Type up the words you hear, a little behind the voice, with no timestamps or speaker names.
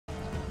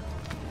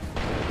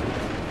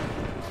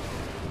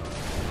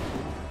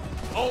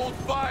Hold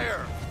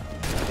fire!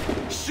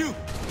 Shoot!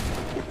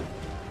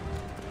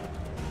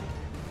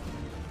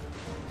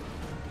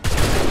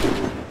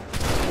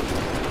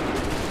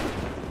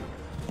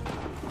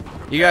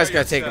 You guys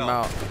gotta take him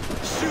out.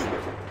 Shoot!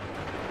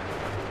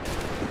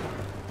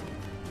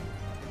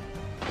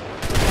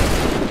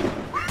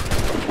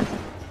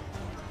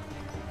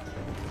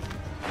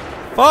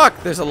 Fuck!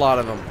 There's a lot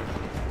of them.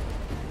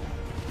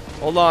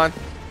 Hold on.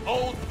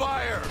 Hold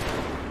fire!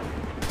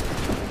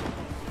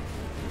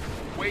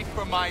 Wait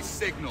for my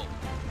signal.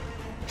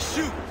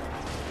 Shoot!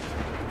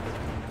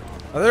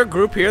 Are there a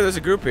group here? There's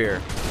a group here.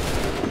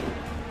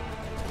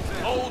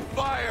 Hold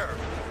fire!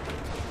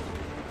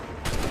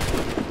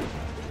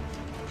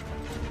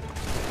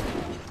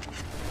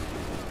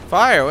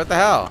 Fire! What the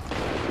hell?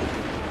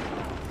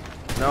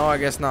 No, I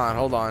guess not.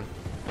 Hold on.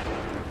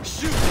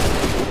 Shoot!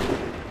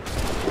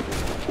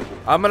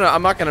 I'm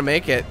not gonna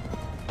make it.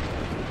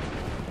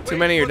 Too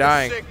many are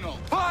dying. Signal.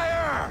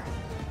 Fire!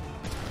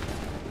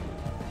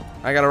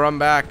 I gotta run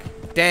back.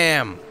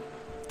 Damn.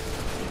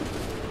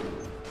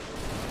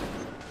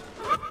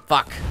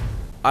 Fuck.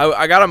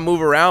 I gotta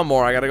move around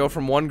more. I gotta go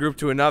from one group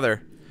to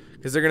another.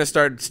 Because they're gonna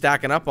start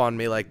stacking up on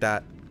me like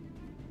that.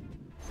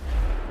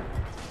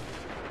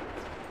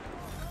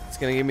 It's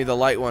gonna give me the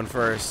light one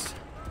first.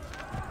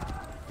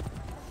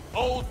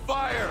 Hold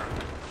fire!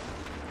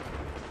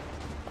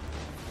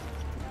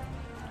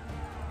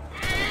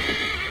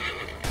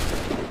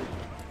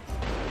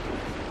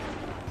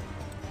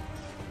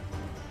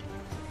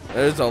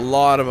 There's a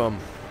lot of them.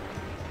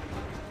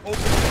 Open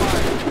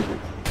fire!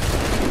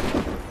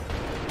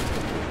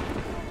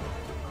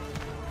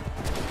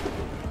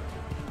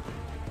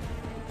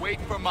 Wait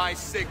for my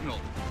signal.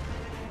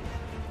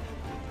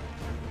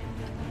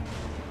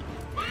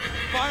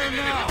 Fire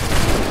now!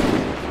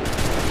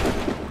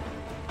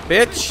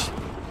 Bitch!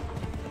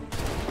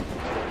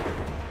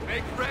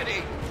 Make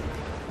ready!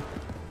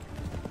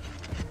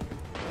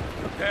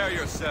 Prepare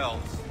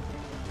yourselves.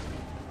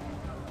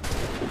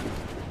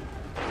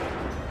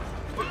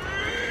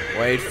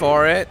 Wait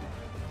for it.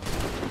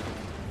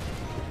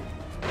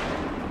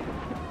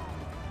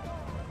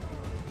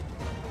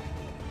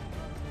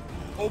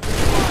 Open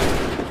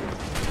fire!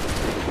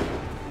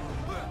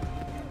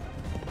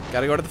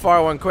 Gotta go to the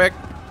far one quick.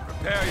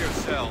 Prepare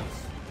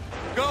yourselves.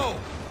 Go!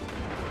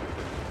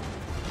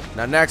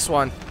 Now next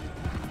one.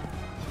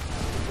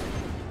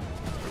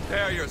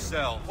 Prepare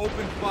yourself.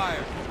 Open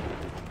fire.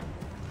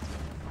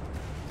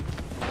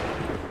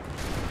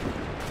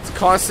 It's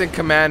constant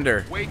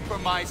commander. Wait for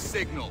my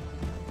signal.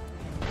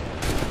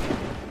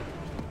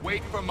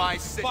 Wait for my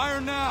signal.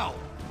 Fire now!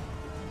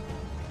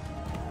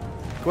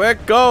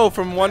 Quick, go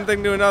from one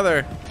thing to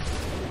another.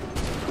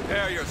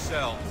 Prepare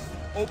yourselves.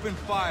 Open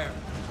fire.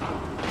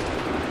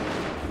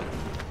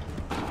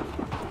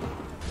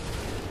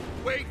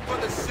 Wait for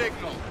the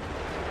signal.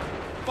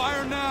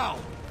 Fire now!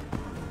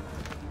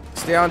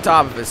 Stay on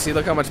top of it. See,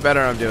 look how much better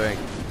I'm doing.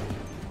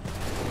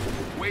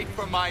 Wait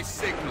for my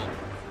signal.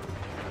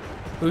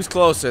 Who's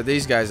closer?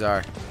 These guys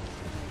are.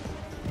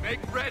 Make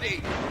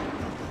ready.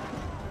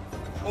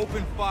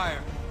 Open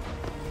fire.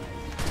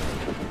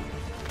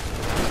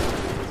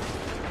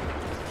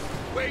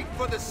 Wait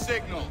for the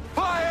signal.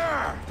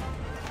 Fire!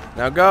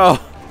 Now go.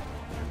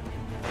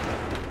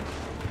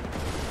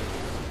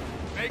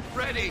 Make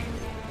ready.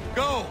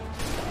 Go!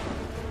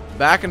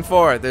 Back and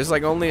forth. There's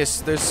like only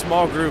there's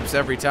small groups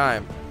every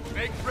time.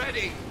 Make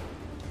ready.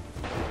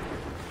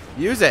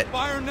 Use it.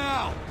 Fire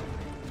now!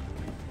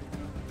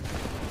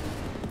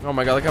 Oh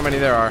my god, look how many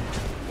there are.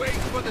 Wait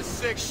for the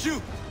signal.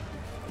 Shoot!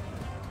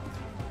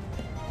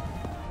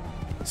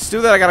 It's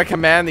too that I gotta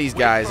command these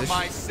guys. Wait for There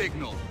my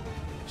signal.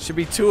 should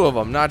be two of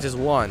them, not just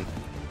one.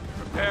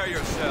 Prepare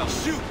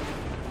yourself. Shoot!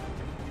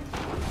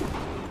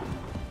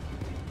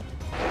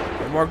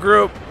 One more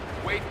group.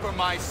 Wait for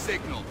my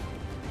signal.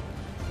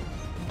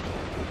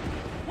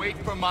 Wait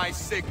for my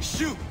signal.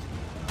 Shoot!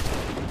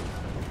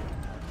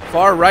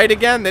 Far right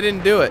again? They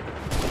didn't do it.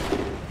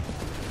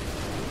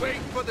 Wait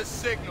for the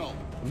signal.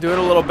 I'm doing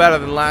a little better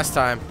than last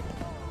time.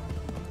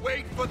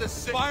 Wait for the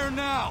signal. Fire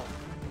now!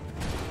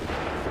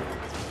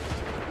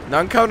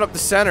 None coming up the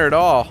center at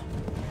all.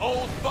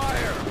 Hold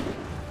fire!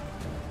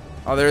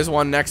 Oh, there is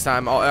one next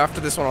time.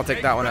 After this one, I'll take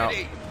Make that one out.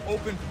 ready.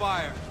 Open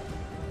fire.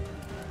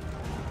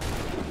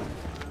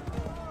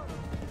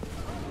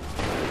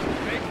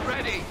 Make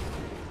ready.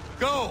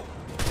 Go!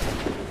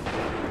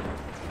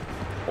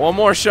 One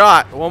more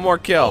shot. One more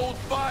kill. Hold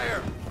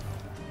fire!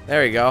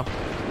 There you go.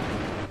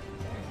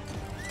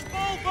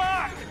 Fall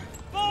back!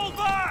 Fall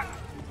back!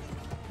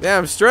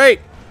 Damn straight.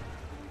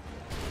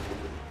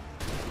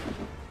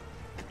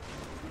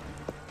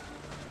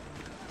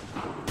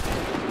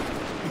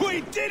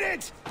 We did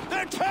it!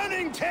 They're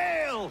turning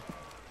tail!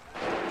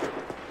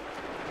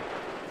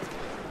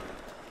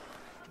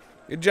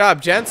 Good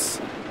job, gents.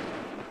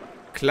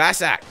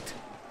 Class act.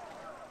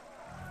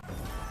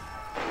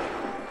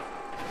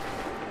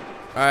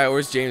 Alright,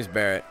 where's James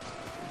Barrett?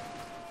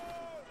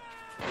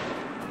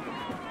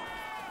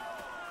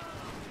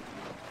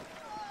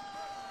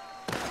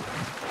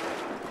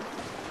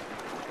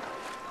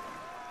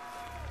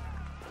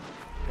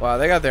 Wow,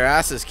 they got their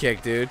asses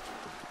kicked, dude.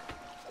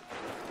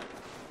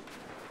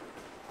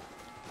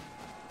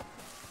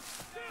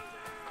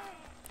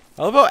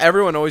 I love how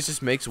everyone always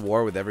just makes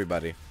war with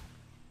everybody.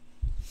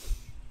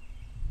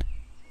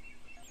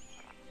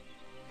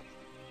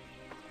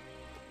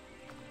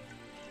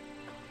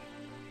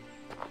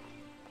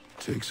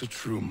 Takes a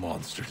true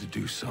monster to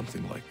do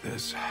something like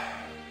this.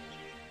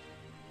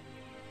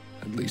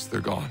 At least they're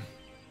gone.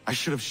 I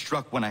should have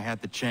struck when I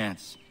had the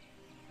chance.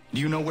 Do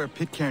you know where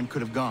Pitcairn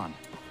could have gone?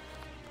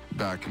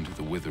 Back into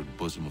the withered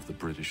bosom of the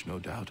British, no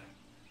doubt.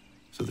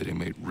 So that he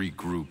may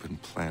regroup and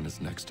plan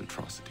his next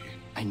atrocity.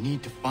 I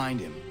need to find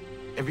him.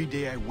 Every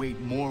day I wait,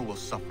 more will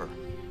suffer.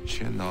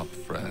 Chin up,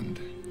 friend.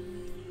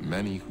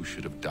 Many who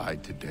should have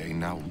died today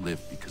now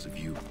live because of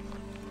you.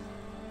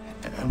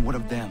 And what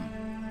of them?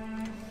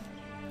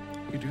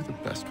 We do the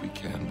best we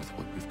can with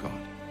what we've got.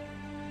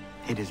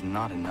 It is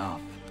not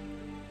enough.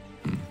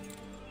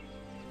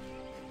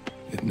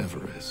 It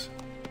never is.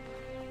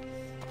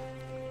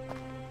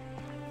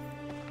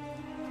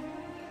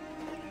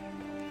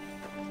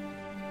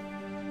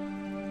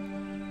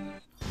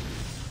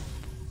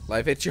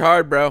 Life hits you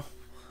hard, bro.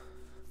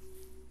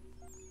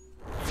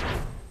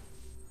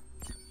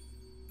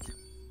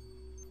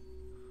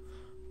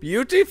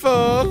 Beautiful.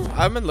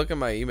 I haven't been looking at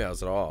my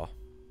emails at all.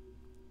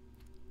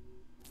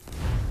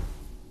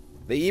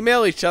 They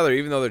email each other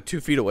even though they're 2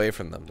 feet away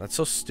from them. That's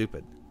so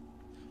stupid.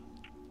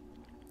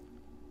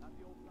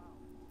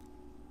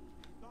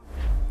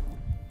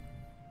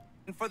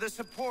 For the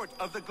support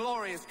of the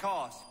glorious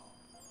cause.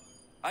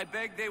 I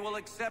beg they will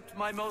accept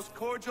my most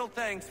cordial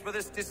thanks for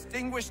this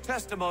distinguished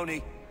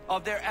testimony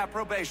of their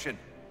approbation.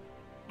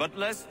 But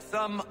lest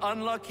some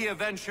unlucky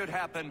event should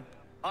happen,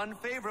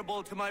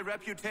 unfavorable to my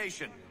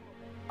reputation,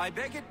 I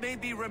beg it may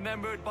be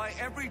remembered by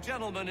every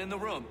gentleman in the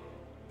room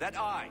that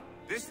I,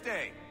 this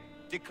day,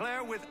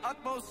 declare with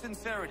utmost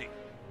sincerity,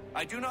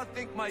 I do not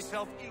think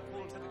myself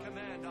equal to the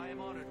command I am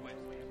honored with.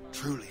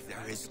 Truly,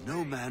 there is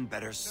no man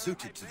better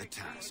suited to the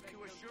task.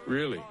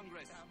 Really?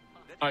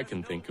 I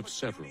can think of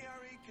several.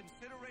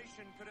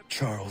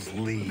 Charles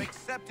Lee.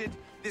 Accepted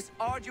this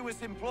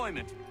arduous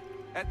employment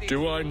at the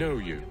Do I know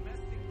you?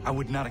 I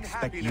would not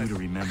expect you to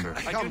remember.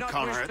 I do Come, not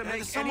Connor, wish to make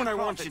there's someone any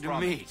I want you profit to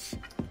from it. meet.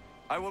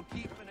 I will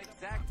keep an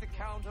exact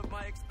account of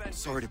my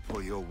expenses. Sorry to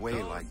pull you away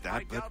Those like I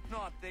that, but doubt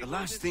not they the will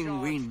last thing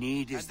we discharge,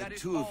 need is and the that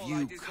is two of all I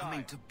you desire.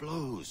 coming to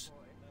blows.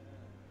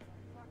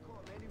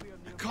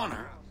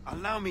 Connor,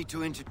 allow me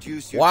to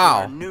introduce you to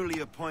Wow. our newly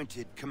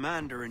appointed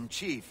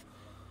Commander-in-Chief,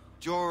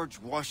 George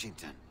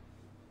Washington.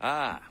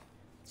 Ah,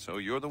 so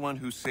you're the one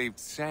who saved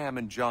Sam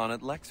and John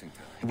at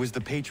Lexington. It was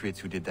the Patriots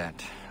who did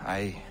that.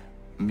 I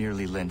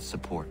merely lent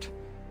support.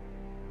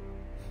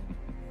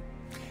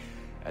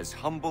 As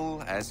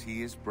humble as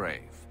he is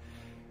brave.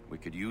 We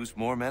could use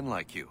more men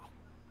like you.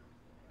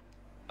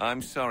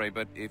 I'm sorry,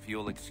 but if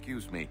you'll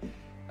excuse me,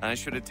 I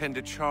should attend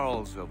to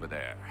Charles over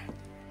there.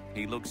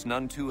 He looks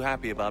none too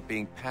happy about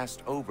being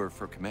passed over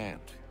for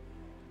command.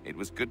 It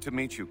was good to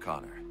meet you,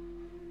 Connor.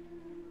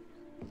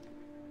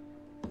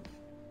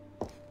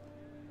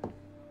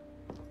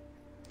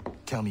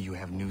 Tell me you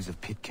have news of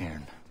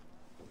Pitcairn.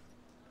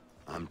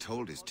 I'm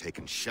told he's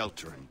taken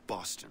shelter in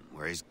Boston,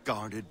 where he's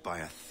guarded by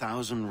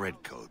 1,000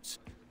 redcoats.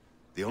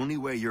 The only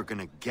way you're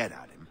gonna get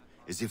at him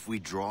is if we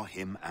draw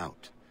him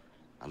out.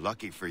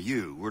 Lucky for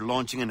you, we're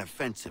launching an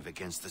offensive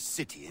against the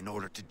city in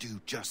order to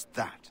do just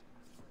that.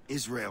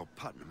 Israel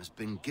Putnam has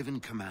been given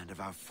command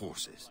of our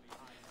forces.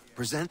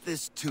 Present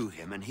this to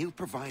him and he'll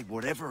provide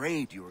whatever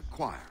aid you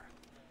require.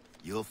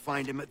 You'll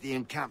find him at the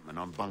encampment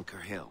on Bunker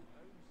Hill.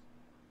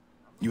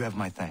 You have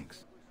my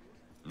thanks.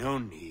 No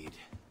need.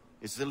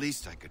 It's the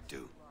least I could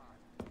do.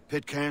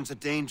 Pitcairn's a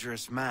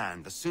dangerous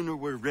man. The sooner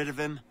we're rid of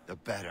him, the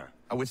better.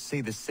 I would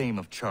say the same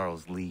of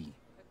Charles Lee.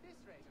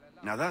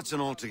 Now that's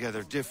an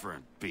altogether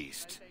different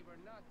beast.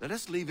 Let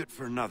us leave it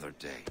for another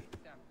day.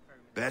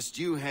 Best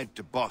you head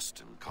to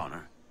Boston,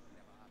 Connor.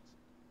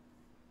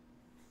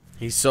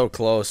 He's so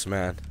close,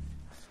 man.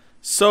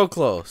 So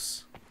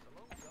close.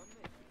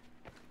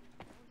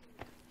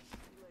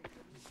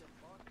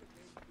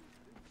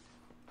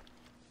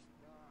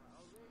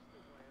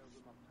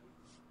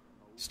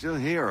 Still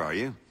here, are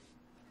you?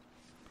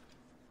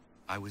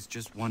 I was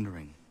just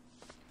wondering,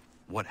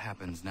 what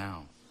happens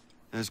now?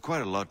 There's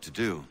quite a lot to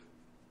do.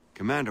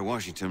 Commander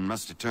Washington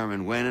must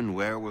determine when and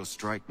where we'll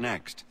strike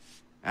next.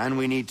 And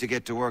we need to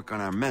get to work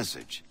on our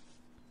message.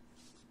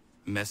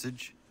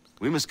 Message?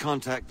 We must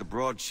contact the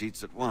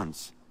broadsheets at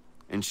once.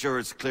 Ensure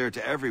it's clear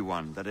to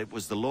everyone that it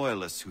was the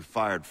Loyalists who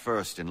fired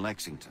first in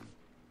Lexington.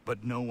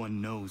 But no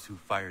one knows who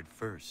fired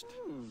first.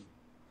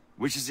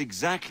 Which is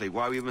exactly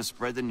why we must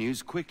spread the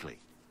news quickly.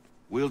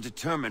 We'll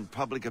determine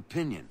public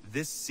opinion.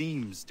 This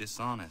seems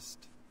dishonest.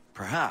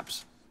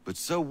 Perhaps, but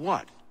so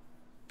what?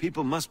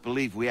 People must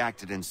believe we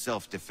acted in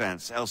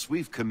self-defense, else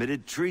we've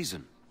committed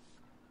treason.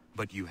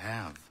 But you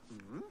have.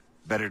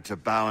 Better to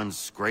bow and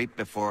scrape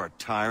before a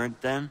tyrant,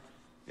 then?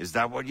 Is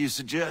that what you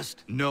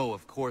suggest? No,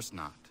 of course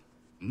not.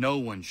 No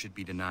one should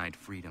be denied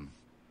freedom.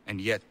 And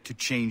yet, to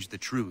change the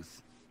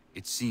truth,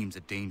 it seems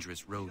a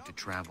dangerous road to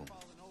travel.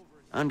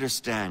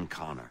 Understand,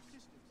 Connor.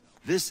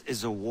 This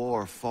is a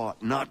war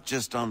fought not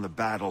just on the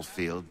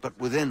battlefield, but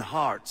within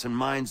hearts and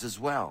minds as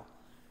well.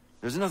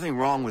 There's nothing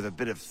wrong with a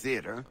bit of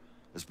theater,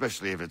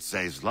 especially if it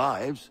saves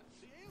lives.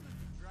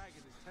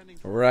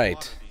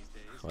 Right.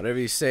 Whatever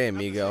you say,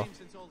 amigo.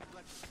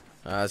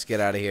 Let's get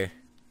out of here.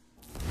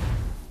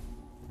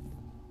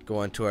 Go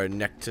on to our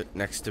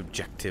next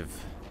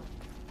objective.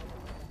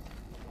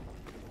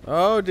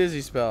 Oh,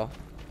 dizzy spell.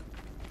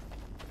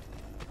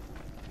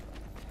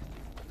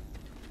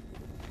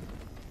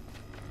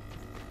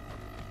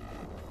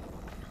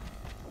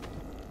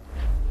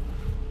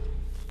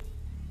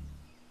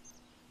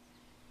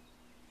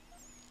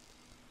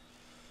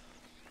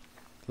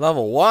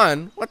 Level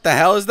 1? What the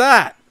hell is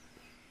that?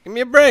 Give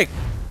me a break.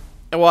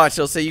 And watch,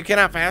 he'll say you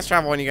cannot fast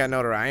travel when you got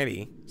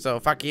notoriety.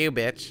 So fuck you,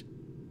 bitch.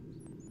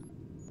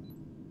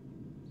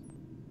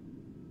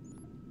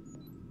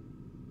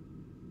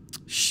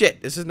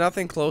 Shit, this is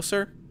nothing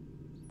closer?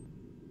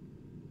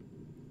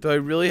 Do I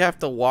really have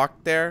to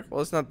walk there?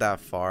 Well, it's not that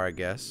far, I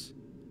guess.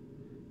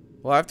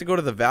 Well, I have to go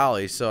to the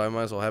valley, so I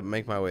might as well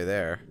make my way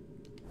there.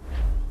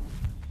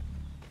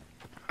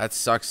 That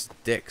sucks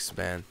dicks,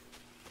 man.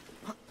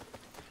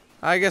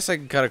 I guess I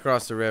can cut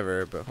across the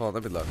river, but hold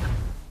on, let me look.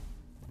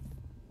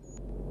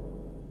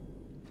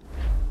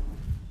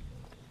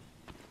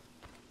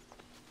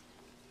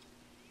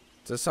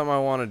 Is this something I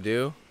want to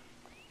do?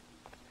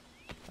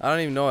 I don't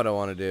even know what I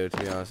want to do, to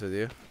be honest with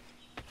you.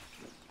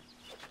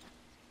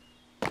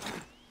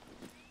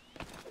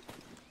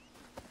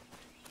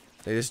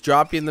 They just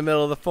drop you in the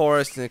middle of the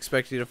forest and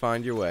expect you to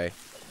find your way.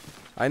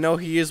 I know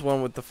he is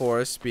one with the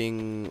forest,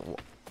 being,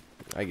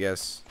 I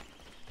guess,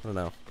 I don't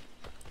know,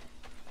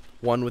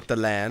 one with the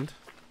land,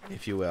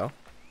 if you will.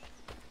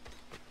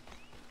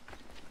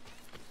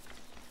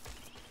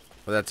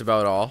 But that's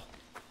about all.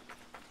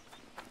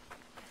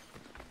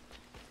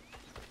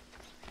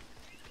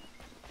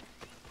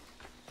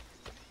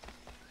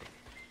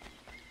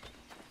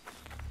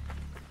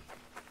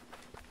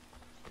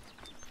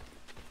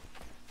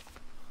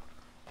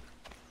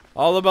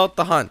 All about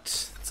the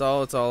hunt. That's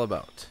all it's all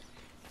about.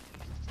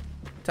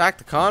 Attack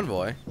the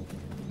convoy.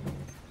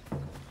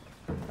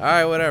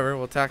 Alright, whatever.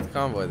 We'll attack the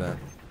convoy then.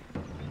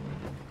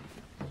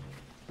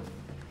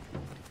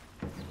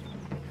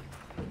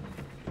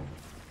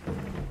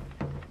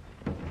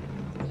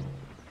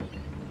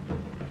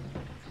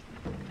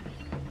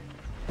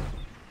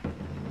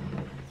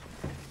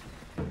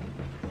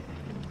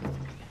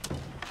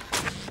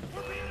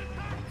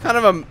 Kind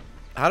of a...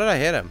 How did I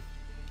hit him?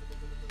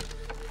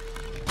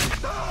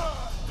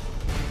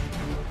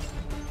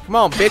 Come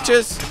on,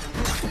 bitches.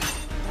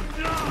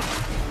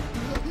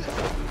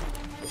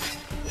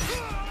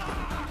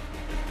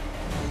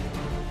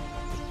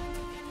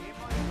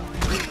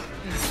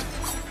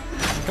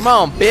 Come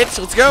on, bitch.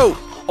 Let's go.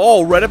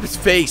 Oh, right up his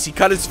face. He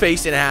cut his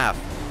face in half.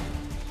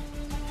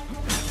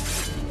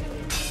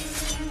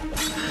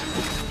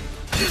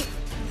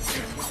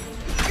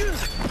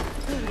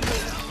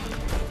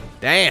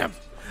 Damn.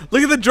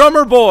 Look at the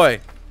drummer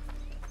boy.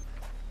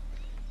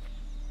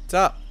 What's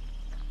up?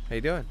 How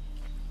you doing?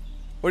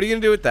 What are you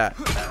gonna do with that?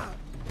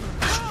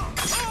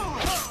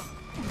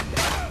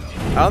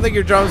 I don't think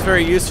your drum's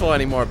very useful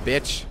anymore,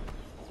 bitch.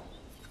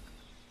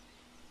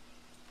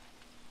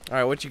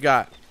 Alright, what you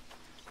got?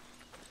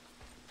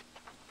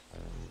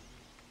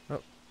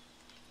 Oh.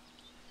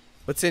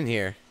 What's in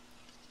here?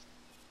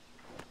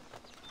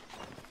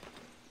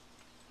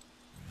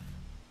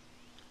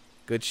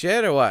 Good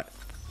shit or what?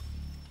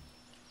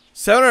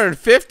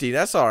 750,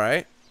 that's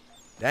alright.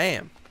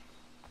 Damn.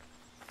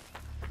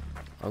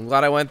 I'm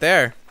glad I went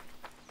there.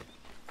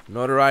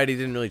 Notoriety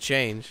didn't really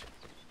change.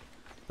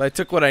 But I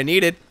took what I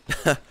needed.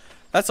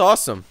 That's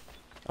awesome.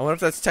 I wonder if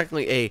that's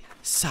technically a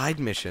side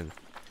mission.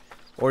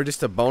 Or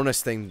just a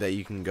bonus thing that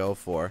you can go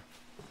for.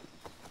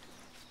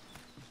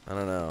 I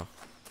don't know.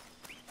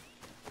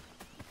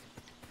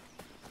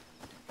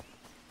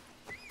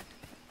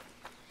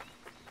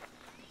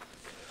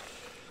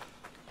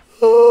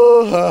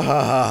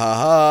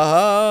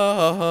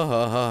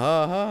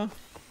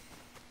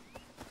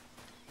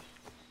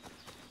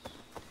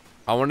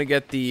 I want to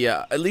get the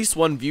at least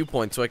one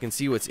viewpoint so I can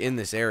see what's in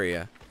this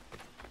area.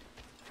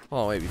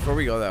 Oh wait, before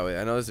we go that way,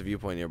 I know there's a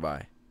viewpoint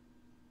nearby.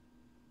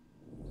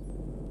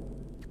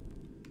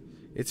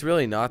 It's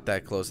really not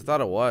that close. I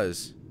thought it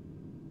was.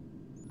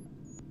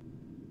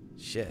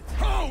 Shit.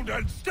 Hold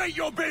and state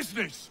your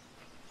business.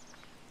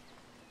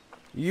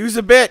 Use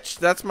a bitch.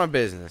 That's my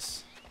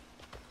business.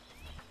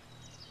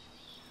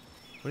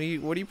 What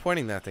are you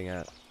pointing that thing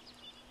at?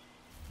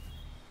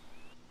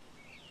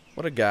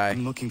 What a guy.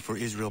 I'm looking for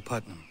Israel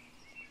Putnam.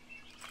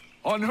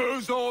 On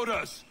whose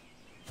orders?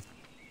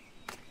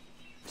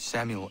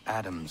 Samuel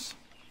Adams.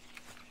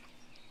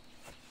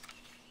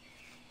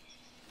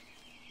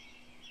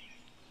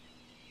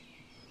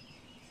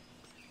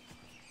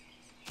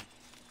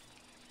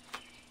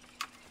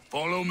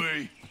 Follow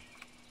me.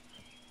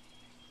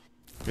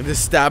 I'm gonna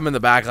just stab him in the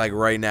back like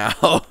right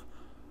now.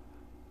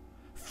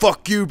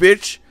 Fuck you,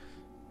 bitch.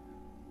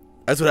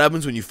 That's what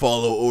happens when you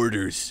follow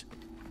orders.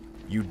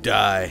 You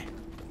die.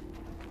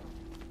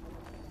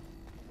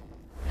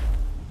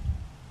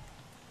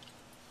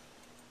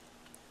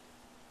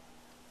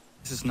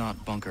 This is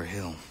not Bunker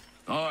Hill.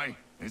 Aye,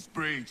 it's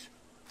Breach.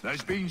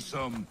 There's been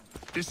some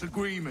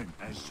disagreement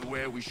as to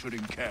where we should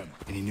encamp.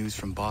 Any news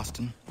from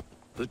Boston?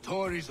 The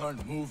Tories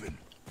aren't moving,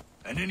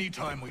 and any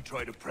time we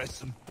try to press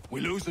them,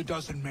 we lose a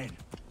dozen men.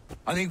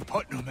 I think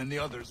Putnam and the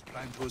others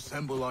plan to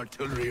assemble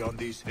artillery on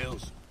these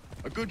hills.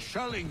 A good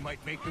shelling might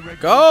make the red...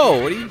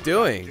 Go! What are you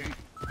doing?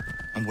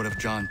 And what of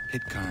John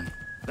Pitcairn?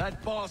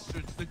 That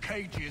bastard's the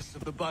cagiest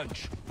of the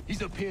bunch.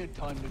 He's appeared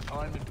time to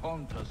time to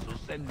taunt us or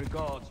send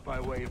regards by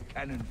way of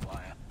cannon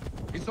fire.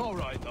 It's all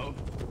right, though.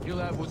 He'll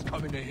have what's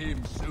coming to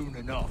him soon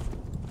enough.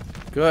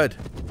 Good.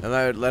 And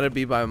I would let it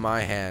be by my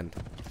hand.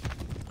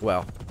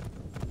 Well,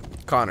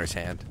 Connor's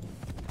hand.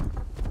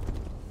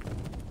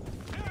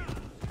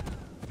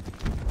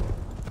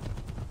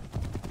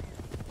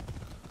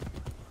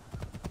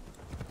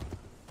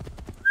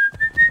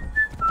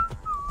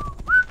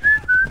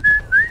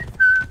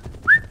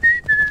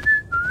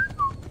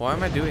 Why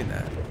am I doing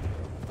that?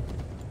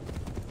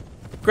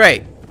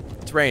 Great.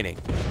 It's raining.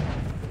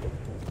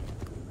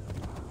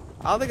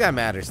 I don't think that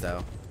matters,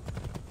 though.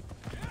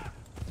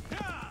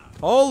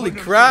 Holy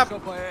crap!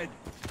 Up ahead.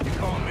 You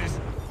can't miss.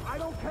 I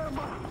don't care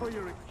much for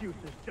your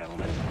excuses,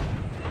 gentlemen.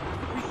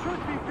 We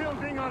should be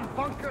building on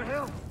Bunker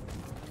Hill.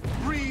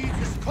 Reed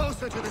is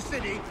closer to the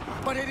city,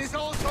 but it is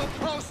also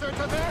closer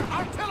to their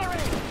artillery.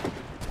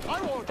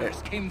 Our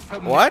orders came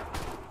from... What?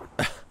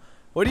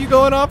 What are you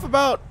going off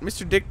about,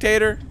 Mr.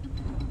 Dictator?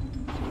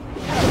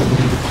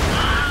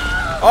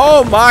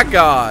 Oh my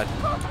God!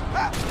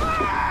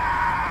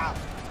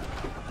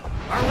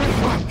 I read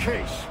my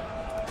case.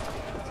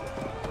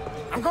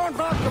 I'm going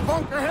back to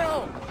Bunker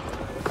Hill.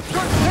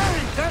 Good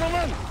day,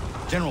 gentlemen.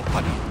 General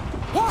Putnam,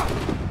 What?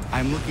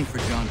 I'm looking for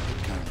John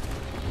Pitcairn.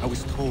 I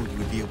was told you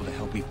would be able to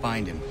help me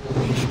find him.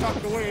 He's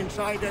tucked away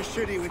inside that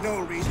city with no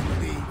reason to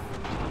leave.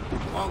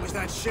 As long as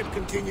that ship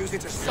continues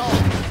its assault,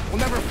 we'll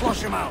never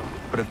flush him out.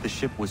 But if the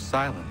ship was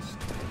silenced...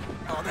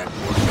 Oh, that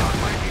poor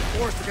John might be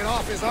forced to get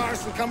off his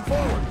arse and come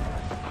forward.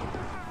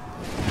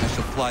 I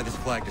shall fly this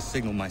flag to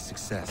signal my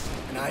success.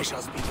 And I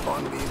shall speak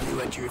fondly of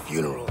you at your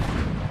funeral.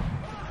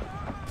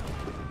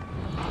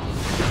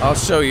 I'll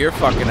show your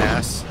fucking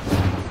ass.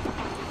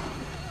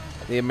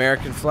 The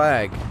American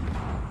flag.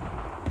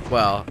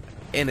 Well,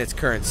 in its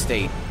current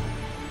state.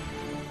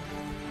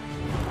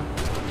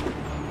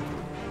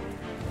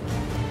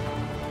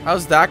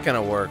 How's that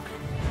gonna work?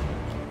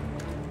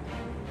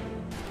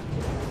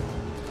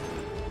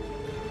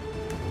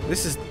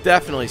 This is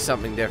definitely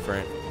something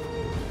different.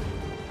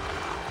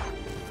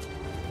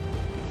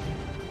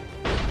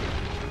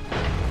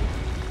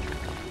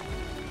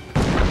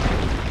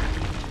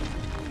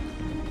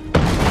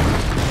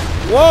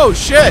 Whoa,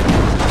 shit!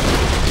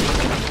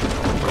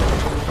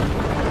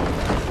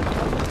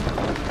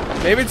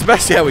 Maybe it's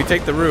best, yeah, we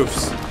take the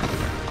roofs.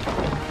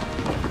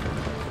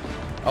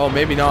 Oh,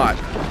 maybe not.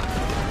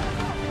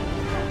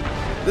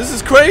 This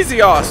is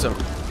crazy awesome.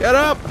 Get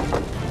up!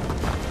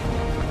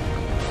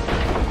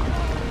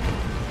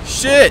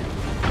 Shit!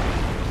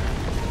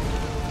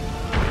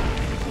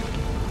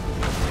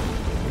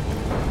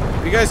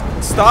 You guys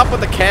stop with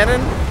the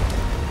cannon?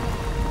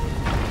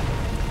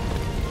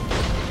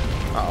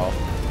 Uh-oh.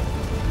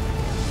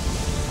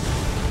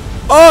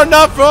 Oh,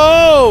 not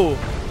bro!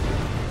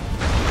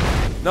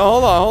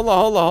 No,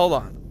 hold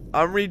on.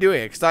 I'm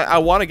redoing it because I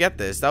want to get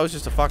this. That was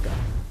just a fuck up.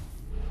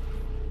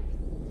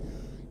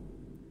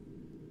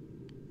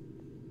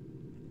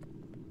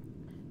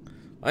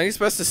 I think it's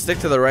best to stick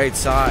to the right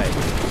side.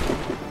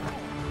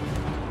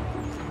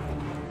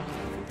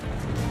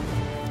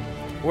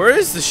 Where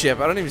is the ship?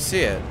 I don't even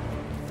see it.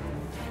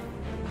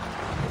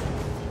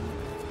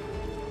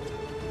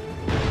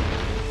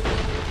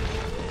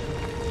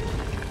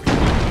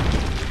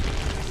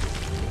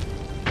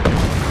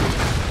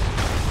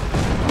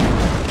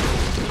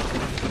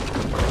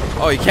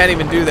 Oh, you can't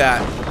even do that.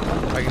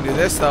 I can do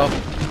this, though.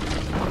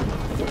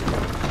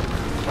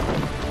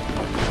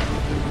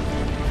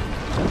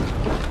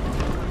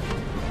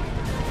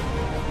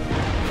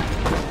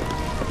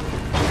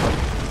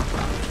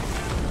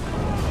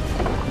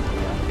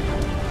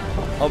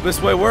 Oh,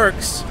 this way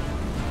works.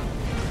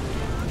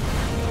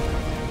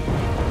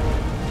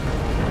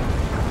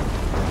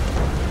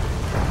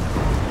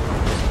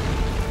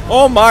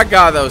 Oh my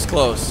God, that was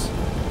close.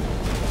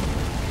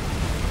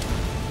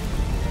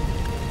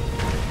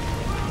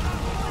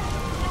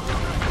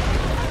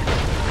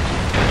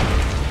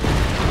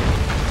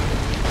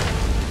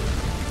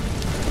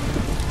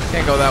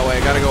 Can't go that way, I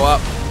gotta go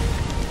up.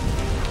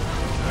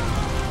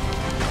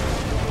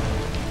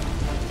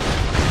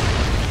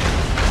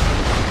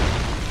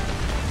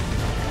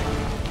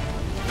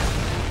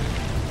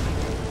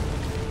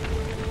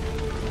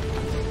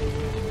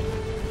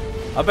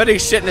 I bet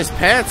he's shitting his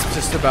pants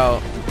just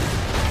about.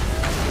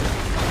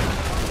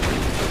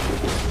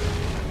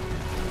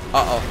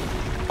 Uh-oh.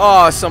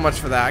 Oh, so much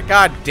for that.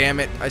 God damn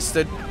it. I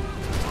stood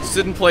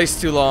in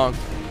place too long.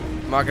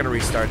 I'm not gonna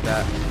restart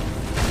that.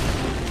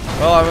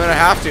 Well, I'm gonna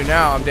have to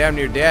now. I'm damn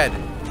near dead.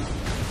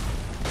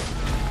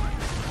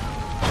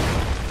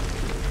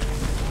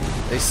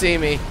 They see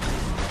me.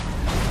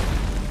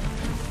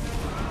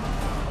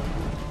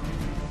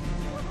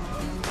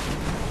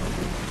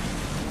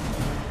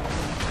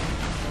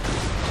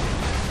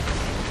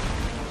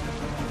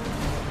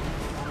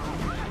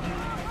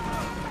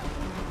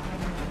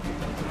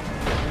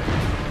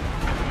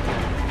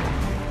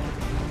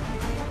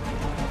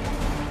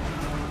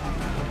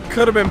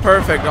 Could have been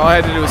perfect. All I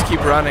had to do was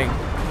keep running.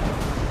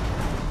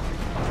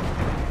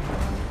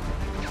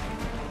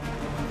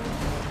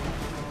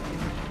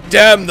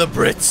 Damn the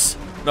Brits.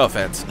 No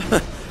offense.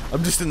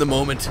 I'm just in the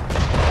moment.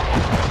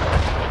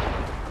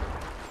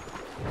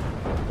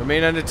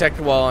 Remain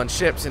undetected while on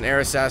ships and air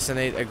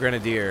assassinate a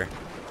grenadier.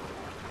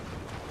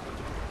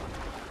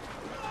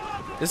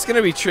 It's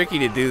gonna be tricky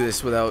to do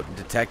this without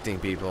detecting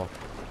people.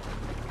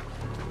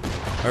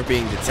 Or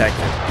being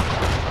detected.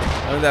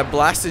 I mean, that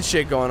blasted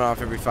shit going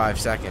off every 5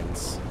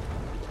 seconds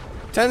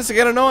tends to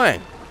get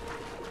annoying.